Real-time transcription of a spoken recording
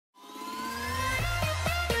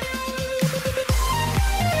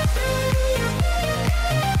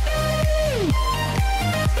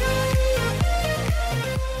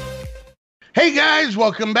Hey guys,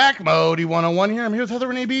 welcome back. Modii 101 here. I'm here with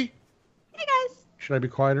Heather and AB. Hey guys. Should I be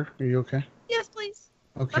quieter? Are you okay? Yes, please.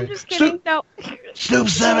 Okay. I'm just kidding. No. Snoop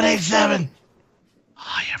 787.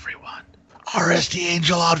 Hi everyone. RSD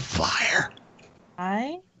Angel on fire.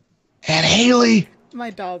 Hi. And Haliee.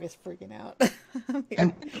 My dog is freaking out.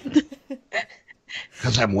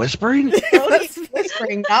 Because I'm whispering? He's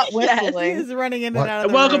whispering, not whistling. He's running in What? and out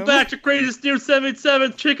of the Welcome room. back to Crazy Snoop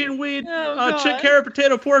 787 Chicken Weed, God. Carrot,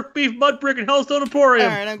 Potato, Pork, Beef, Mud Brick, and Hellstone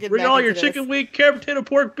Emporium. All right, I'm getting Bring back all into your this. chicken wheat, carrot, potato,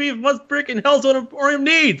 pork, beef, mud brick, and Hellstone Emporium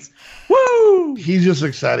needs. Woo! He's just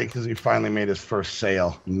excited because he finally made his first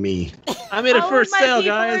sale. Me. I made a first sale,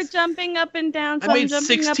 people guys. are jumping up and down. So I made I'm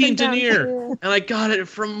jumping up 16 and down, denier, too. and I got it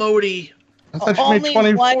from Modii. I thought you Only made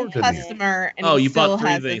 24 one didn't you? customer, and Oh, he you still bought three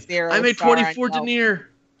has a things. 0 I made star on 24 Yelp. denier.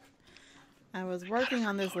 I was working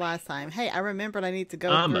on this last time. Hey, I remembered I need to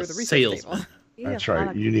go I'm through a the research salesman. table. You That's have a lot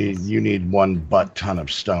right. of You need one butt ton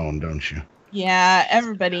of stone, don't you? Yeah,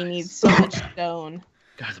 everybody needs so much stone.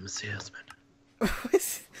 Guys, I'm a salesman.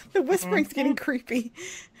 The whispering's getting creepy.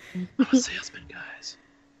 I'm a salesman, guys.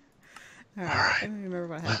 All right. right. I don't remember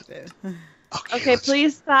what I have to do. Okay, let's-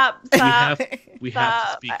 please stop. Stop. We have to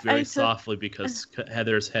Stop. speak I very took- softly because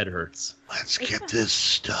Heather's head hurts. Let's get this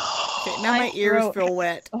stone. Okay, now my ears feel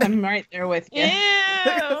wet. I'm right there with you.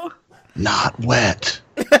 Ew. Not wet.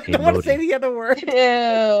 I don't want to say the other word.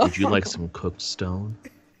 Ew. Would you like some cooked stone?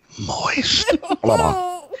 Moist. Hold on.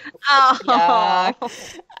 Oh. Yeah.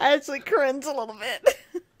 I actually cringe a little bit.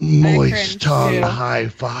 Moist cringe, tongue too. high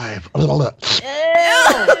five. Ew.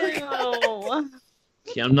 Ew.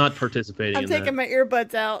 Yeah, I'm not participating I'm in taking that. my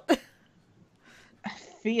earbuds out.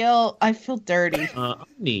 I feel dirty. I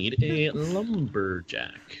need a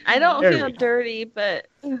lumberjack. I don't There feel we go. dirty, but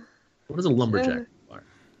What is a lumberjack? for?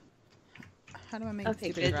 How do I make okay,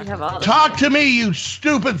 this good. You graphic? have all the Talk to me, you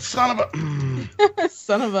stupid son of a.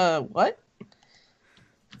 Son of a what?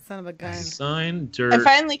 Son of a gun. Sign, dirt, I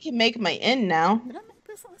finally can make my inn now. Did I make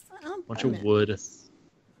this last time? Oh, bunch wait a of minute. wood.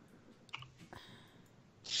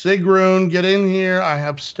 Sigrun, get in here. I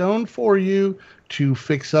have stone for you to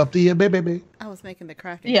fix up the baby. I was making the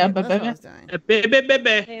crafting. Yeah, table. but That's what I was doing.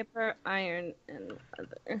 Baby. paper, iron, and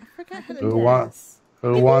other. I forgot how to Who do wants- this. Who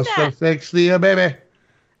Give me wants to that. fix the baby?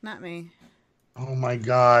 Not me. Oh my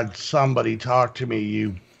God! Somebody talk to me, you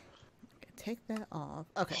Okay, take that off.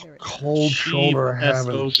 Okay, there we go. cold shoulder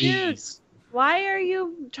having. SOBs. Why are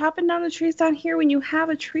you chopping down the trees down here when you have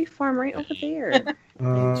a tree farm right over there?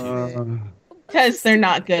 Because they're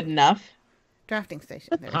not good enough. Drafting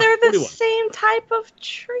station. There. Huh. They're the 41. same type of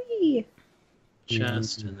tree.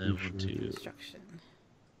 Chest, and then 1, 2. Construction.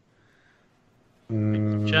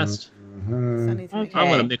 Chest. So I need to make Okay. I'm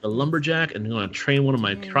gonna make a lumberjack, and I'm gonna train one of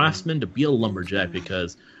my craftsmen to be a lumberjack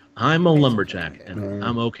because I'm a lumberjack and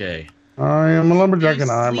I'm okay, I am a lumberjack You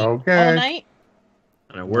and I'm sleep All okay. night?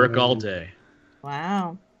 and I work all day,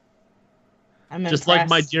 Wow. I'm just like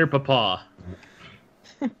my impressed. dear papa.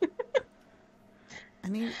 I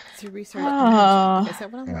need to research. Oh. Is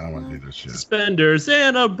that what I'm I don't working want to on? do this shit. Suspenders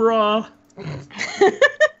and a bra.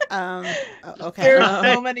 Okay. There are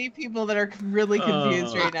so many people that are really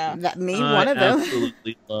confused right now. That me, I one of them.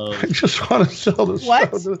 absolutely love. I just want to sell this What?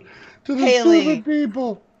 stuff to the Haliee. stupid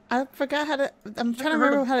people. I forgot how to. I'm trying to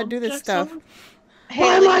heard remember of how to do this lumberjack stuff. song?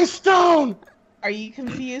 Buy my Haley, stone. are you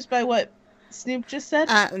confused by what Snoop just said?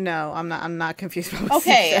 No, I'm not. I'm not confused. By what he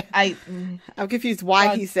Okay, said. I'm confused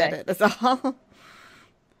why he God's said sake. it. That's all.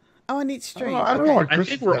 Oh, I need string. I don't Okay. know what I Chris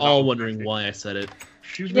think we're said. all wondering why I said it.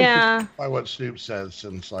 She's been Yeah. confused by what Snoop says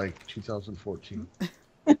since like 2014.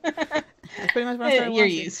 That's pretty much what I started You're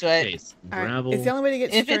watching. used to it. Okay, some All right. gravel. It's the only way to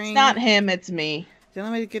get If string. it's not him, it's me. The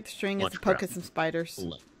only way to get the string is Watch to poke crap. at some spiders.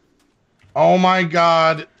 Oh my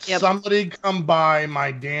God! Yep. Somebody come buy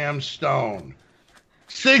my damn stone.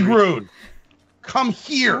 Sigrun, come I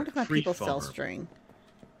here. wonder if my Free people sell farmer. string.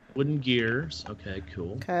 Wooden gears. Okay,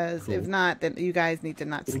 cool. Because if Cool. not, then you guys need to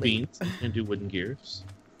not Little sleep. beans and do wooden gears.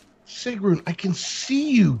 Sigrun, I can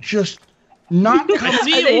see you just not I come.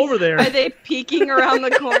 see Are you they- over there. Are they peeking around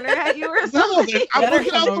the corner at you or No, something? I'm Better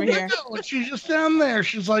looking come out the over here. window and she's just down there.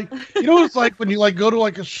 She's like, you know, it's like when you like go to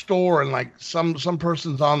like a store and like some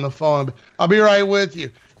person's on the phone. I'll be right with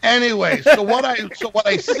you. Anyway, so what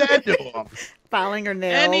I said to him. Filing her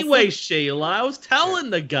nails. Anyway, Shayla, I was telling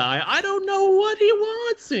the guy I don't know what he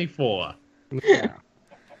wants me for. Yeah.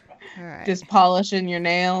 All right. Just polishing your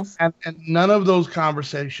nails. And none of those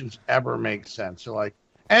conversations ever make sense. So like,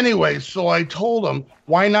 anyway, so I told him,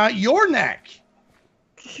 why not your neck?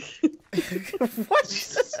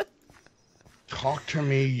 What? Talk to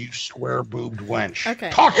me, you square-boobed wench. Okay.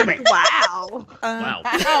 Talk to me. Wow. Wow.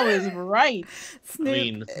 That was right. Snoop,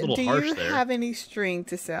 mean, it's a little do harsh you there. have any string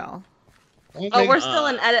to sell? Oh, we're still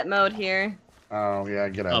in edit mode here. Oh yeah,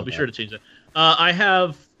 get out. I'll be sure to change that. I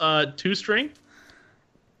have 2 string.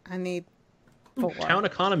 I need 4. Town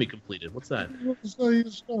economy completed. What's that?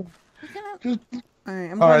 All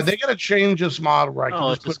right, All right, they gotta change this model right.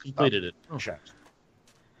 Oh, it just completed it. Oh. Check.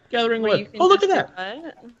 Gathering Where you wood. can Oh, look at just that. do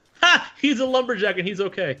what? Ha! He's a lumberjack and he's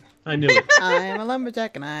okay. I knew it. I am a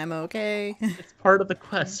lumberjack and I'm okay. It's part of the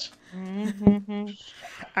quest. Mm-hmm.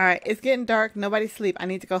 All right, it's getting dark. Nobody sleep. I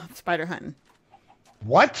need to go spider hunting.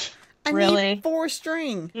 What? I Really? need 4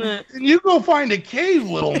 string. Can you go find a cave,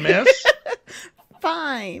 little miss?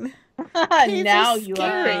 Fine. Now are you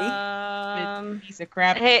scary. are a piece of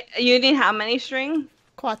crap. Hey, you need how many string?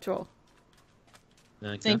 Quattro.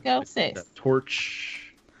 Cinco, 6.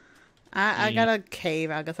 Torch. I got a cave.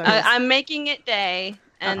 I guess I'm making it day,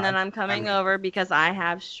 and then I'm coming I'm- over because I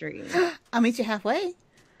have string. I'll meet you halfway.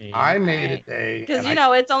 I made it day. Because and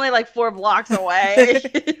it's only like 4 blocks away.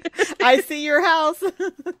 I see your house.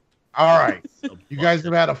 All right, you guys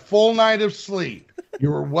have had a full night of sleep. You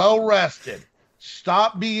were well rested.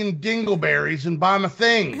 Stop being dingleberries and buy my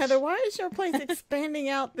things. Heather, why is your place expanding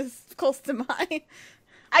out this close to mine?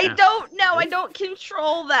 I don't know. I don't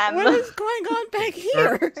control them. What is going on back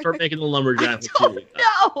here? Start making the lumberjack. I don't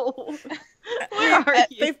know. Where are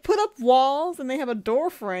you? They've put up walls and they have a door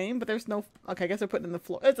frame, but there's no. Okay, I guess they're putting in the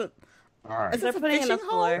floor. All right, Is They're this a putting in the fishing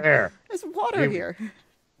hole? floor. there. There's water here.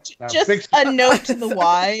 Now Just fix- a note to the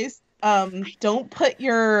wise. Don't put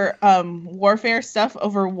your warfare stuff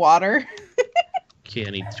over water. Okay, I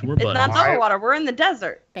need 2 more It's not buttons. over water. We're in the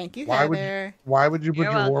desert. Thank you, Why would Heather. Why would you put You're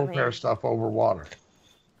your welcome, warfare Ian. stuff over water?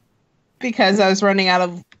 Because I was running out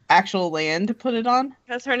of actual land to put it on.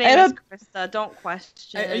 Because her I name is have Christa. Don't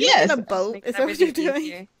question. Are you Yes. in a boat? Makes Is that what you're everything doing?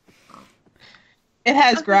 easier. It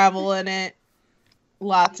has gravel in it.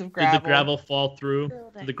 Lots of gravel. Did the gravel fall through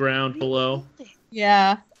to the ground below?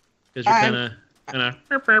 Yeah. Because you're I'm- kind of.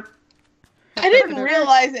 I didn't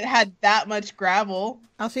realize it had that much gravel.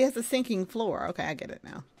 Oh, she has a sinking floor. Okay, I get it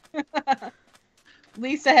now. At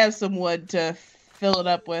least I have some wood to fill it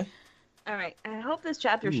up with. All right. I hope this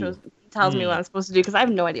chapter Ooh. tells me what I'm supposed to do because I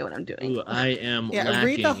have no idea what I'm doing. Ooh, I am. Yeah,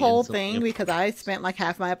 read the lacking whole in something. thing because I spent like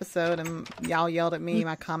half my episode and y'all yelled at me.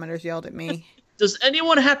 My commenters yelled at me. Does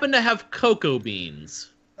anyone happen to have cocoa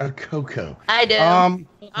beans? A cocoa. I do.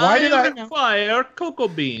 Why did I? require cocoa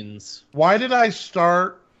beans? Why did I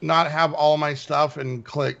not have all my stuff and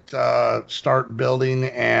clicked start building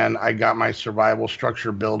and I got my survival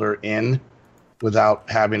structure builder in without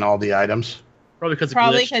having all the items? Probably because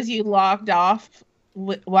Probably it glitched. because you logged off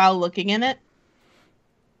while looking in it.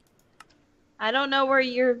 I don't know where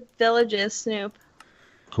your village is, Snoop.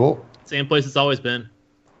 Cool. Same place it's always been.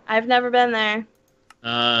 I've never been there.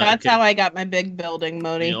 That's how I got my big building,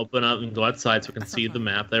 Modii. You open up and go outside so we can see the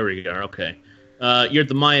map. There we go. Okay. You're at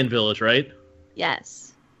the Mayan village, right?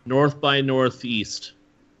 Yes. North by northeast.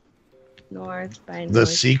 North by The north.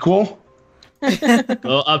 sequel?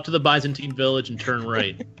 Go up to the Byzantine village and turn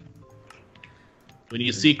right. When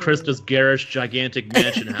you see Christa's garish, gigantic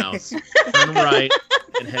mansion house, turn right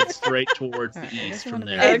and head straight towards the Alright, I east just from wanna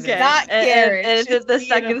there. It's not garish, And is it the it's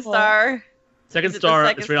second beautiful. star? Second is it the star,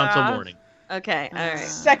 second it's right on star till off? morning. Okay, all right.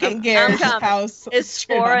 Second I'm Garrett's coming. house. Is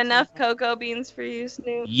straight 4 on enough top. cocoa beans for you,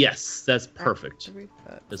 Snoop? Yes, that's perfect.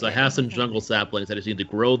 Because I have some jungle saplings. I just need to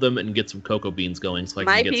grow them and get some cocoa beans going so I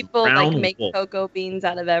can My get people some brown make wool. cocoa beans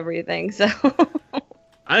out of everything, so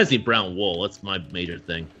I just need brown wool. That's my major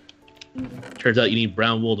thing. Turns out you need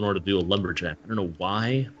brown wool in order to do a lumberjack. I don't know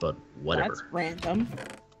why, but whatever. That's random.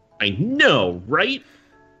 I know, right?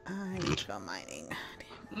 I need to go mining.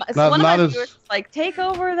 so one of my not as- viewers was like, take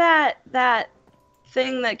over that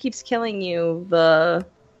thing that keeps killing you, the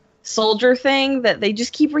soldier thing that they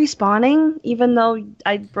just keep respawning, even though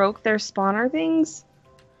I broke their spawner things.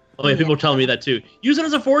 Oh yeah, people are telling me that too. Use it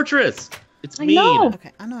as a fortress. It's I mean. know.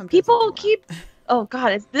 Okay, I know I'm People busy. keep. Oh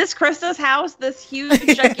God, is this Krista's house? This huge,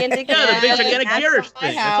 gigantic. Yeah, the big Yeah, gigantic that's garish my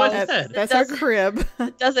thing. That's what I house. said. That's our doesn't- crib.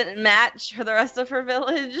 It doesn't match for the rest of her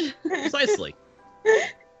village. Precisely.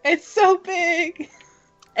 It's so big.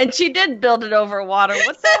 And she did build it over water.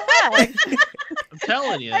 What's that? I'm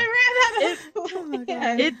telling you. I ran out of Oh my God.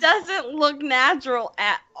 land. It doesn't look natural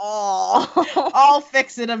at all. I'll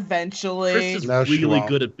fix it eventually. Chris is No, she really won't.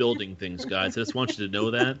 good at building things, guys. I just want you to know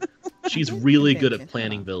that. She's really good at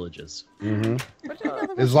planning villages. hmm Where'd you go?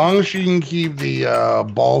 As long as she can keep the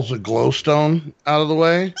balls of glowstone out of the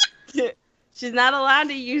way. She's not allowed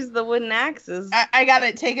to use the wooden axes. I got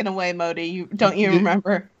it taken away, Modii. Don't you You-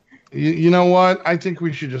 remember? You know what? I think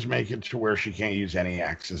we should just make it to where she can't use any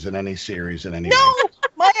axes in any series in any No!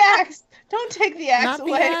 My axe! Don't take the axe Not the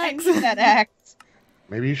away. I axe. need that axe.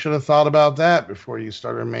 Maybe you should have thought about that before you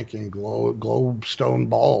started making glowstone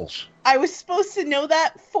balls. I was supposed to know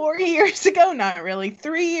that 4 years ago. Not really.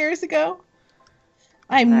 3 years ago.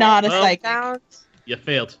 I'm not a psychic. You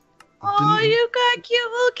failed. Oh, you got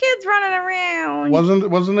cute little kids running around.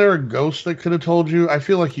 Wasn't there a ghost that could have told you? I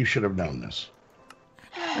feel like you should have known this.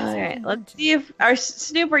 All right, let's see if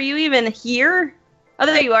Snoop, are you even here? Oh,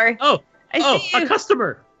 there you are. Oh, I see you. A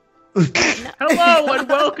customer. Hello and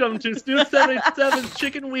welcome to Snoop 77's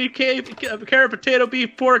Chicken Weed Carrot Potato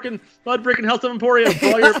Beef Pork and Mud Brick and Health Emporium.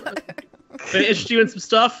 Can I interest you in some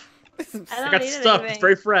stuff? I got stuff. It's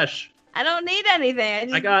very fresh. I don't need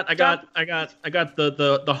anything. I got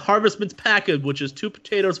the Harvestman's package, which is 2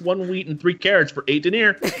 potatoes, 1 wheat, and 3 carrots for 8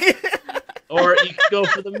 denier. Or you can go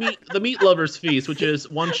for the meat lovers feast, which is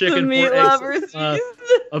 1 chicken, 4 eggs,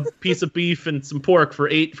 a piece of beef, and some pork for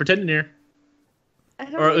 10 denier.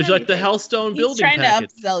 Or would you like the Hellstone building package? He's trying to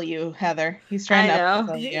upsell you, Heather. He's trying to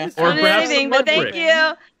upsell you. Or perhaps some mud thank brick.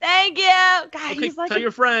 you. Thank you. God, Okay, he's like tell your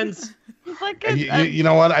friends. He's like You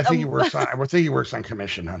know what? I think he works on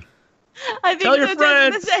commission, huh? I think Tell your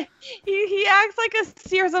friends. He acts like a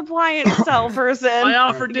Sears appliance salesperson. I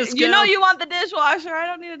offer discount. You know you want the dishwasher. I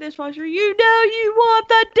don't need a dishwasher. You know you want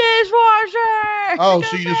the dishwasher. Oh,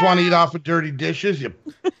 so you just want to eat off of dirty dishes, you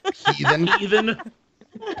heathen.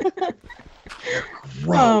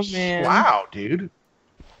 Gross. Oh, man. Wow, dude.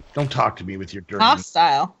 Don't talk to me with your dirty,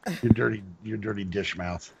 Hostile. your dirty dish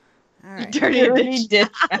mouth. All right. Dirty dish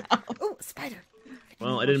mouth. Oh, spider.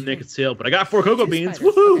 Well, I didn't make a sale, but I got 4 cocoa beans.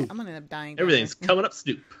 Spiders. Woohoo! Okay, I'm gonna end up dying. Everything's coming up,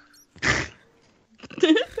 Snoop.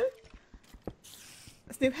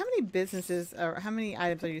 Snoop, how many businesses or how many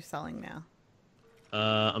items are you selling now?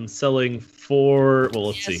 I'm selling 4. Well,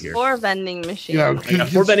 let's see here. 4 vending machines. You know, I got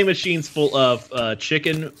 4 vending machines full of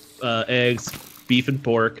chicken, eggs, beef and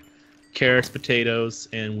pork, carrots, potatoes,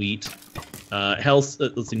 and wheat. Let's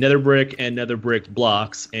see, nether brick and nether brick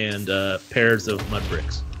blocks, and pairs of mud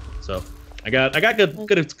bricks. So I got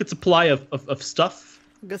good supply of stuff.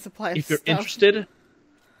 Good supply. If you're interested,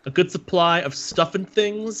 a good supply of stuff and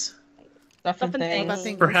things. Stuff and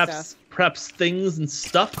things. Perhaps things and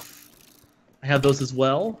stuff. I have those as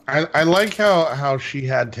well. I like how she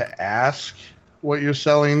had to ask what you're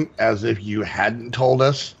selling as if you hadn't told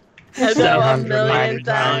us. A 790 million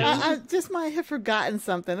times. I just might have forgotten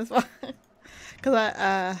something. That's why.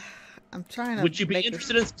 Because I'm trying to. Would you be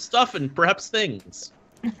interested in some stuff and perhaps things?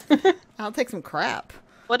 I'll take some crap.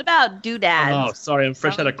 What about doodads? Oh, sorry, I'm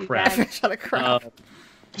fresh out of crap. Fresh out of crap.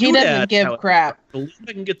 He doesn't give crap. I believe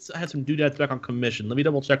I can have some doodads back on commission. Let me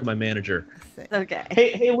double check with my manager. Okay.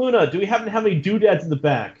 Hey, Luna, do we happen to have any doodads in the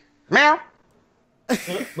back? Meow.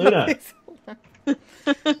 Luna.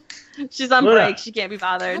 She's on break. She can't be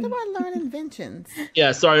How bothered. do I learn inventions?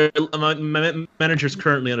 Yeah, sorry, my manager's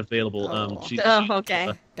currently unavailable.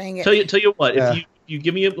 Okay. Dang it. Tell you what, Yeah. if you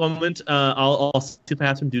give me a moment, I'll see if I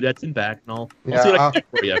have some doodads in back, and I'll see what I can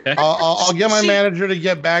do for you. Okay. I'll get my manager to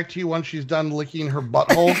get back to you once she's done licking her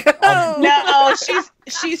butthole. No,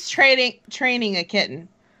 she's training a kitten.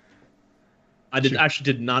 I actually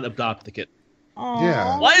did not adopt the kitten. Aww.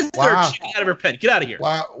 Yeah. Why is there Wow. a chicken out of her pen? Get out of here.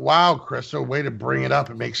 Wow, Christa, way to bring it up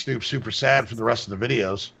and make Snoop super sad for the rest of the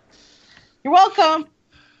videos. You're welcome.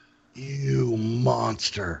 You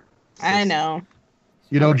monster. I know.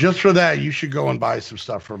 You know, just for that, you should go and buy some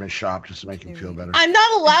stuff from his shop just to make him feel better. I'm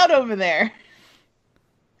not allowed over there.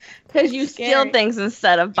 Because you steal things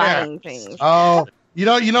instead of buying things. Oh, you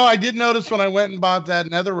know, I did notice when I went and bought that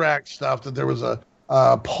netherrack stuff that there was a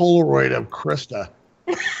Polaroid of Christa.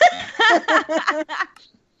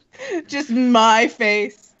 Just my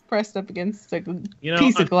face pressed up against a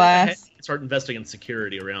piece of glass. Start investing in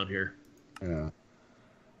security around here. Yeah.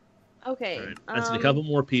 Okay. All right. I just need a couple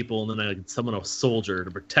more people, and then I can summon a soldier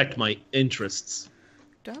to protect my interests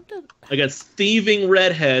against thieving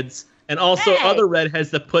redheads and also other redheads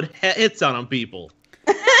that put hits on people.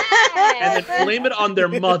 And then blame it on their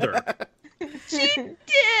mother. She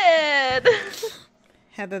did.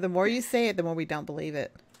 Heather, the more you say it, the more we don't believe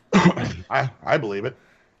it. I believe it.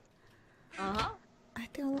 Uh-huh. I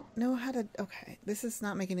don't know how to... Okay, this is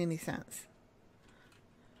not making any sense.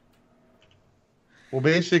 Well,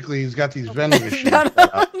 basically, he's got these vending machines set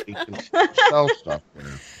up. He can sell stuff there.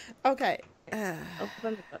 Okay.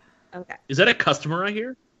 Okay. Is that a customer I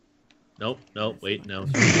hear? Nope. Wait, no.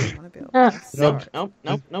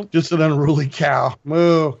 Nope. Just an unruly cow.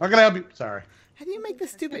 Moo. How can I help you? Sorry. How do you make the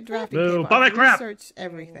stupid drafting Moo, table? buy my crap. Research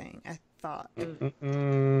everything, I thought.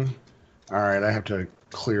 All right, I have to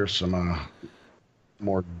clear some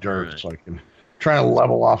more dirt so I can try to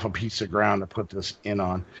level off a piece of ground to put this in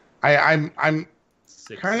on. I'm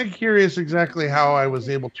 6. Kind of curious exactly how I was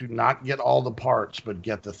able to not get all the parts, but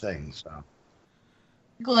get the things. So.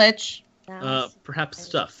 Glitch. Perhaps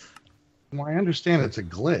stuff. Well, I understand it's a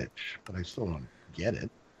glitch, but I still don't get it.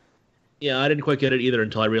 Yeah, I didn't quite get it either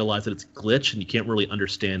until I realized that it's glitch, and you can't really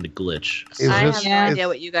understand the glitch. I have no idea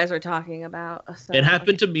what you guys were talking about. So. It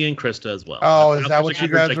happened to me and Krista as well. Oh, is that what you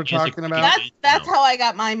guys were talking about? That's how I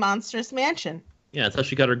got my monstrous mansion. Yeah, that's how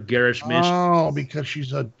she got her garish mansion. Oh, because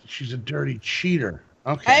she's a dirty cheater.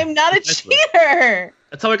 Okay. I'm not a cheater.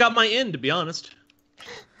 That's how I got my inn, to be honest.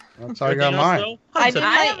 That's how I got mine. I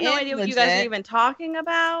have no idea what you guys are even talking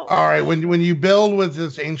about. All right, when you build with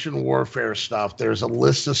this ancient warfare stuff, there's a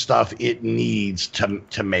list of stuff it needs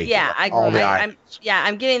to make all the items.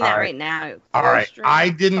 I'm getting that right now. All right, I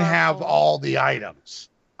didn't have all the items.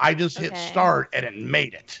 I just hit start and it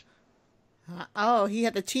made it. Oh, he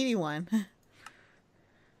had the cheaty one.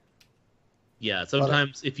 Yeah,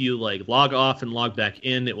 sometimes if you like log off and log back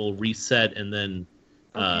in, it will reset and then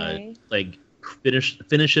like finish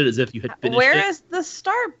it as if you had finished it. Where is the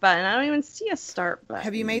start button? I don't even see a start button.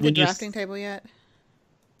 Have you made the drafting table yet?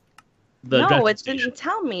 No, it didn't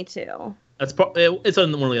tell me to. It's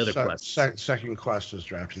on one of the other quests. Second quest is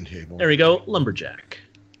drafting table. There we go, lumberjack.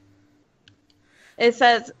 It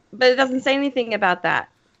says, but it doesn't say anything about that.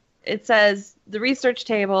 It says the research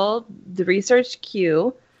table, the research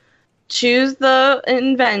queue. Choose the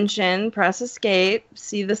invention, press escape,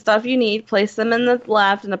 see the stuff you need, place them in the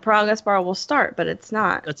left, and the progress bar will start, but it's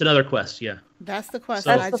not. That's another quest, yeah. That's the quest.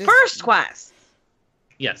 That's the first quest.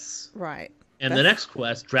 Yes. Right. And the next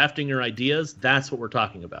quest, drafting your ideas, that's what we're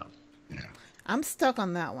talking about. Yeah. I'm stuck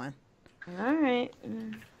on that one. All right.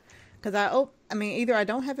 Because either I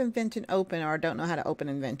don't have invention open or I don't know how to open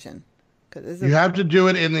invention. You have to do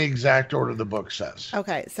it in the exact order the book says.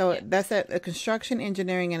 Okay, so that's a construction,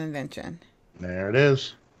 engineering, and invention. There it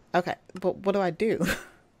is. Okay, but what do I do?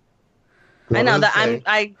 I know that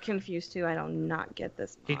I'm confused too. I do not get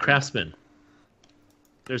this. Hey, craftsman.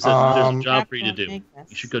 There's a job for you to do.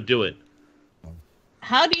 You should go do it.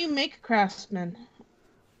 How do you make a craftsman?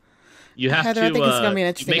 You have Heather, to. I think it's going to be an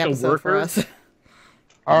interesting episode for us.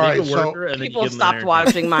 All right, so people stopped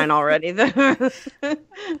watching mine already. All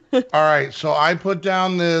right, so I put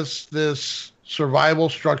down this survival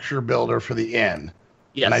structure builder for the inn.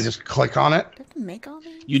 Yes. And I just click on it. Do I have to make all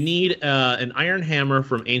these? You need an iron hammer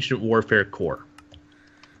from Ancient Warfare Core.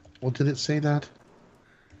 Well, did it say that?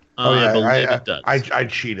 I believe it does. I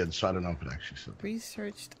cheated, so I don't know if it actually said that.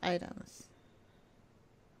 Researched items.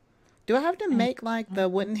 Do I have to make like the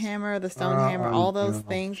wooden hammer, the stone hammer, all those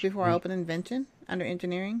things before I open invention under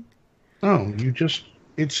engineering? No,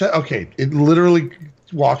 it said, okay, it literally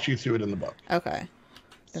walks you through it in the book. Okay.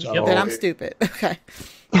 So then I'm stupid. Okay.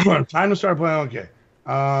 Time to start playing. Okay.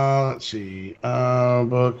 Let's see.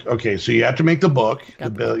 Book. Okay, so you have to make the book.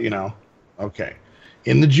 Okay.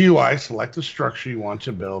 In the GUI, select the structure you want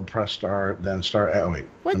to build, press start, then start. Oh, wait.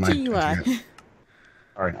 What GUI?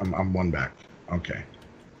 All right, I'm one back. Okay.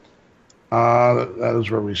 That is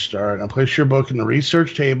where we start. Now place your book in the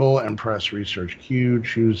research table and press research queue.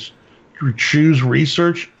 Choose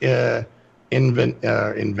research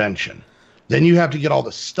invention. Then you have to get all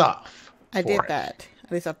the stuff. I did that.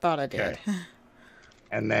 At least I thought I did. Okay.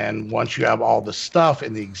 And then once you have all the stuff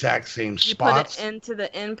in the exact same spots, you put it into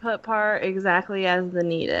the input part exactly as the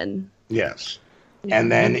needed. Yes.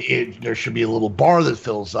 And then there should be a little bar that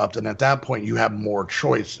fills up, and at that point you have more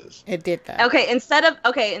choices. It did that. Okay, instead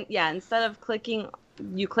of clicking,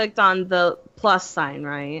 you clicked on the plus sign,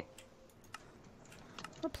 right?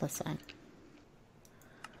 What plus sign?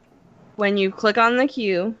 When you click on the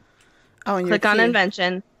queue, click on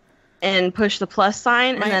invention, and push the plus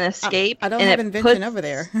sign, and then escape. I don't have invention over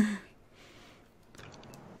there.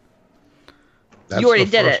 You already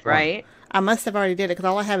did it, right? I must have already did it because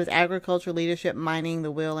all I have is agriculture, leadership, mining, the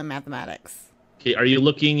will, and mathematics. Okay, are you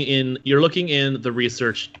looking in? You're looking in the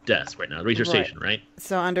research desk right now, research station, right?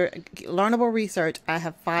 So under learnable research, I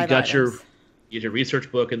have 5 items. You get your research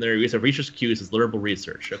book in there. You have research queues is learnable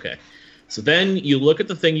research. Okay, so then you look at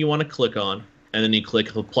the thing you want to click on, and then you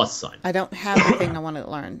click the plus sign. I don't have the thing I want to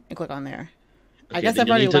learn and click on there. Okay, I guess I've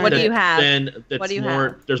already learned. What do you have? Then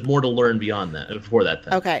there's more to learn beyond that. Before that,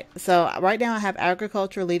 then. Okay, so right now I have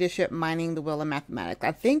agriculture, leadership, mining, the will, and mathematics.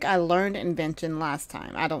 I think I learned invention last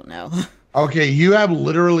time. I don't know. Okay, you have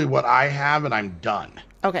literally what I have, and I'm done.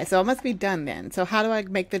 Okay, so it must be done then. So how do I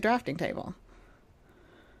make the drafting table?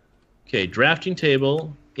 Okay, drafting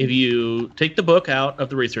table. If you take the book out of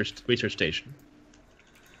the research station,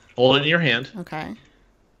 hold it in your hand. Okay.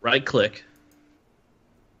 Right click.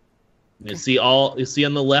 You see on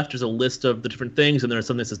the left. There's a list of the different things, and there's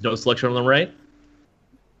something that says no selection on the right.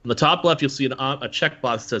 On the top left, you'll see a checkbox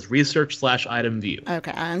that says research/item view.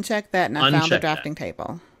 Okay, I unchecked that and I found the Uncheck drafting that.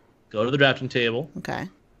 table. Go to the drafting table, Okay.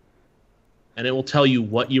 and it will tell you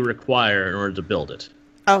what you require in order to build it.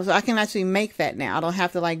 Oh, so I can actually make that now. I don't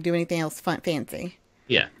have to like do anything else fancy.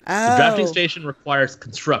 Yeah. Oh. The drafting station requires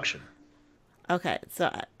construction. Okay, so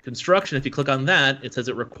Construction, if you click on that, it says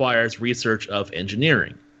it requires research of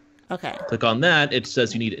engineering. okay, Click on that, it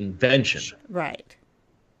says you need invention. right.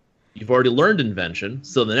 You've already learned invention,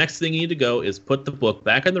 so the next thing you need to go is put the book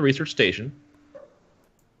back in the research station.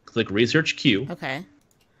 Click research queue. Okay.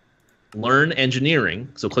 Learn engineering.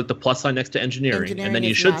 So click the plus sign next to engineering and then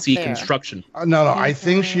you is should not see there. construction. No, I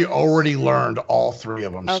think she already learned all 3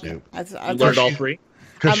 of them, Okay. Snoop. You learned all 3?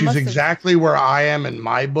 Because I she's must have- exactly where I am in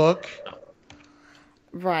my book.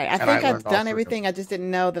 Right. I And think I I've learned all done 3 of everything. I just didn't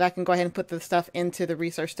know that I can go ahead and put the stuff into the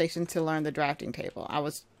research station to learn the drafting table. I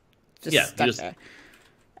was just Yeah, you stuck just- there.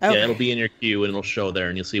 Yeah, Okay. it'll be in your quew and it'll show there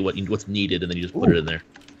and you'll see what's needed and then you just put it in there.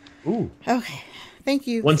 Ooh. Okay. Thank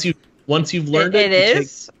you. Once you've learned it, It you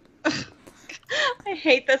is. I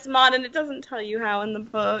hate this mod, and it doesn't tell you how in the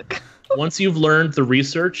book. once you've learned the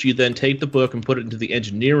research, you then take the book and put it into the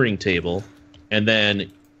engineering table and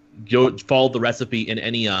then go follow the recipe in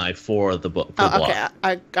NEI for the book. For the Oh, okay.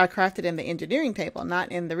 block. I crafted in the engineering table,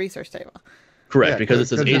 not in the research table. Correct, Yeah, because it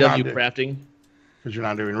says 'cause you're AW not doing- crafting. Because you're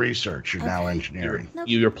not doing research, you're now engineering. Nope.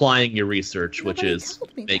 You're applying your research, which Nobody is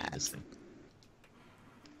told me making that. this thing.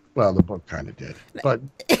 Well, the book kind of did. But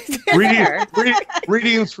Fair.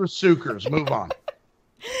 readings for Sookers. Move on.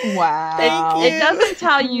 Wow. Thank you. It doesn't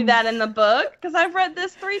tell you that in the book, because I've read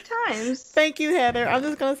this 3 times. Thank you, Heather. I'm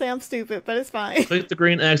just going to say I'm stupid, but it's fine. Click the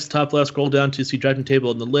green X, top left, scroll down to see drafting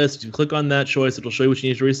table in the list. If you click on that choice, it'll show you what you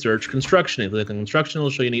need to research. Construction. If you click on construction,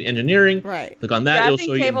 it'll show you need engineering. Right. Click on that, it'll show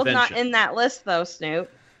Drafting you table's invention. not in that list, though,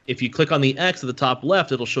 Snoop. If you click on the X at the top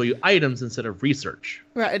left, it'll show you items instead of research.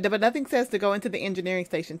 Right, but nothing says to go into the engineering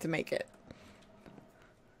station to make it.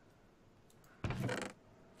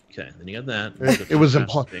 Okay, then you got that. It was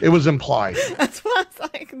implied. That's what I was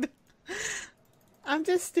like. I'm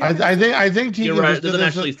just stupid. I think Tegan You're right. just It did doesn't this-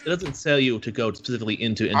 actually. It doesn't tell you to go specifically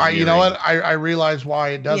into engineering. you know what? I realize why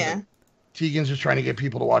it doesn't. Yeah. Tegan's just trying to get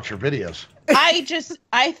people to watch her videos.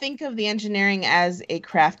 I think of the engineering as a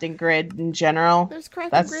crafting grid in general. There's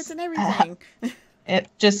crafting That's- grids and everything. It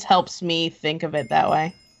just helps me think of it that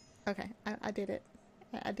way. Okay, I did it.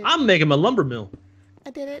 I did it. I'm making my lumber mill. I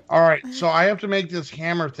did it. All right, so I have to make this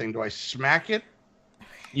hammer thing. Do I smack it?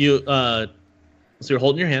 You so you're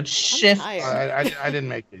holding your hand. Shift, tired. I didn't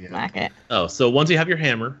make it yet. smack it. Oh, so once you have your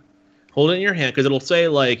hammer, hold it in your hand because it'll say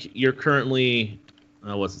like you're currently.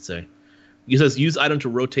 What's it say? It says use item to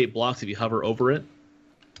rotate blocks if you hover over it.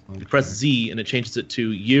 You press Z and it changes it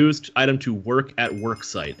to used item to work at work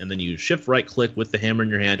site, and then you shift right click with the hammer in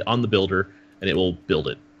your hand on the builder, and it will build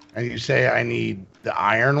it. And you say I need the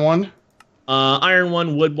iron one. Iron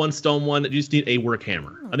one, wood one, stone one. You just need a work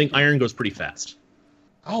hammer. I think iron goes pretty fast.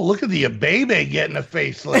 Oh, look at the Abebe getting a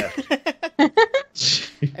facelift.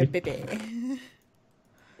 A baby.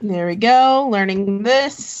 There we go. Learning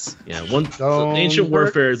this. Yeah, so Don't ancient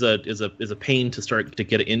work. warfare is a pain to start to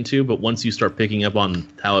get into, but once you start picking up on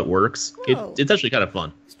how it works, Oh. it's actually kind of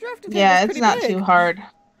fun. This drafting Yeah, table's it's pretty not big. too hard.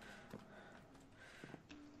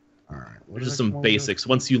 All right, what There's did just I some come up with? basics.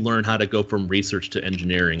 Once you learn how to go from research to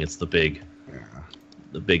engineering, it's the big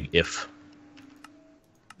if.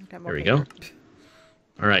 Got more There we go. paper.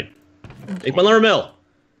 All right, make my lumber mill.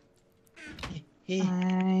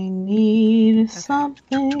 I need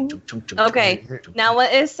something. Okay, now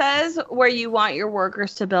what it says where you want your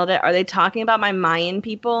workers to build it, are they talking about my Mayan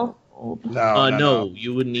people? No,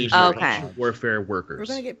 you would need your Okay. ancient warfare We're workers.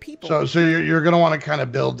 going to get people. So you're gonna want to kind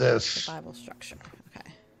of build this. Survival structure. Okay.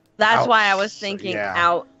 That's Out. why I was thinking Yeah.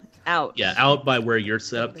 out. Yeah, out by where your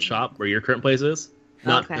set up shop, where your current place is.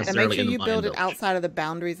 Not Okay. And And necessarily make sure in the you Mayan build it village. outside of the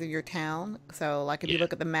boundaries of your town. So, like, if you Yeah.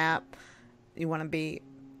 look at the map, you want to be.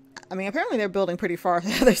 I mean, apparently they're building pretty far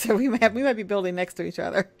together, so we might be building next to each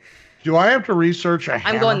other. Do I have to research a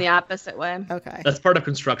hammer? I'm going the opposite way. Okay. That's part of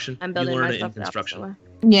construction. I'm You building learn my it in stuff the opposite construction.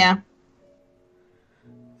 way. Yeah.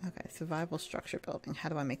 Okay. Survival structure building. How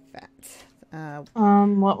do I make that?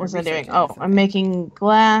 What was I doing? Researching Oh, something. I'm making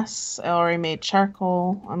glass. I already made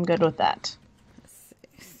charcoal. I'm good with that.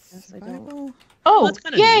 Yes, I don't. Survival. Oh, that's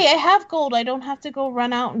kinda yay! neat. I have gold. I don't have to go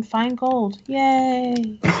run out and find gold.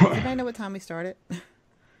 Yay! Anybody know what time we started?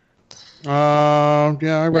 Yeah,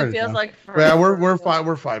 I read It it. feels down. like Yeah, we're forever.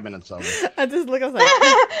 we're 5 minutes over. I just look. I was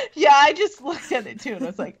like, Yeah, I just looked at it too and I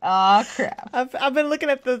was like, ah, crap. I've been looking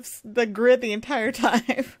at the grid the entire time.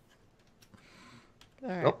 All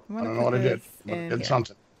right. Nope, I'm I gonna don't know put what I did. this But in I did here.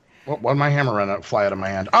 something. Why my hammer fly out of my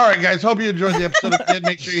hand? All right, guys. Hope you enjoyed the episode. If you did,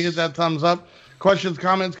 make sure you hit that thumbs up. Questions,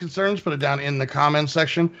 comments, concerns, put it down in the comments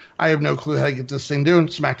section. I have no clue how to get this thing doing.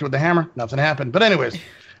 Smacked it with the hammer. Nothing happened. But anyways,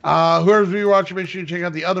 whoever's you watching, make sure you check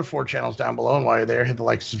out the other 4 channels down below. And while you're there, hit the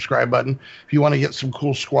like, subscribe button. If you want to get some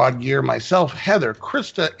cool squad gear, myself, Heather,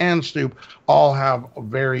 Christa, and Snoop all have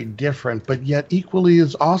very different, but yet equally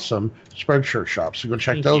as awesome spread shirt shops. So go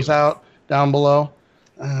check those out down below.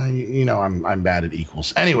 You know, I'm bad at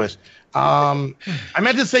equals. Anyways, I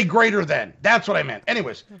meant to say greater than. That's what I meant.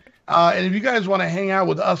 Anyways, and if you guys want to hang out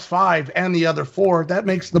with us 5 and the other 4, that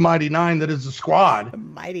makes the Mighty 9 that is the squad. The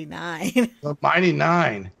Mighty 9. The Mighty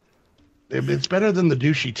 9. It's better than the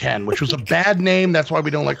douchey 10, which was a bad name. That's why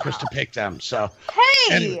we don't let Krista pick them. So,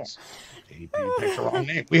 Hey! anyways, he picked the wrong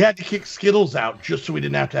name. We had to kick Skittles out just so we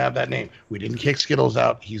didn't have to have that name. We didn't kick Skittles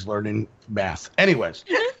out. He's learning math. Anyways.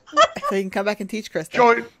 So you can come back and teach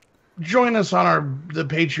Krista. Join us on the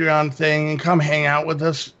Patreon thing and come hang out with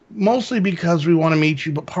us. Mostly because we want to meet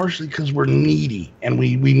you, but partially because we're needy and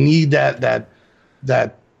we need that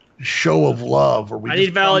show of love. Or I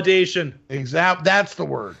need validation. Exactly, that's the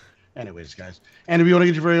word. Anyways, guys, and if you want to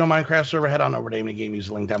get your very own Minecraft server, head on over to Aiming Game. Use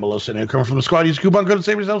the link down below. Sitting coming from the squad. Use coupon code to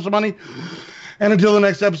save yourself some money. And until the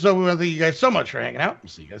next episode, we want to thank you guys so much for hanging out. We'll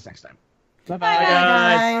see you guys next time. Bye, Bye,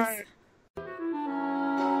 guys.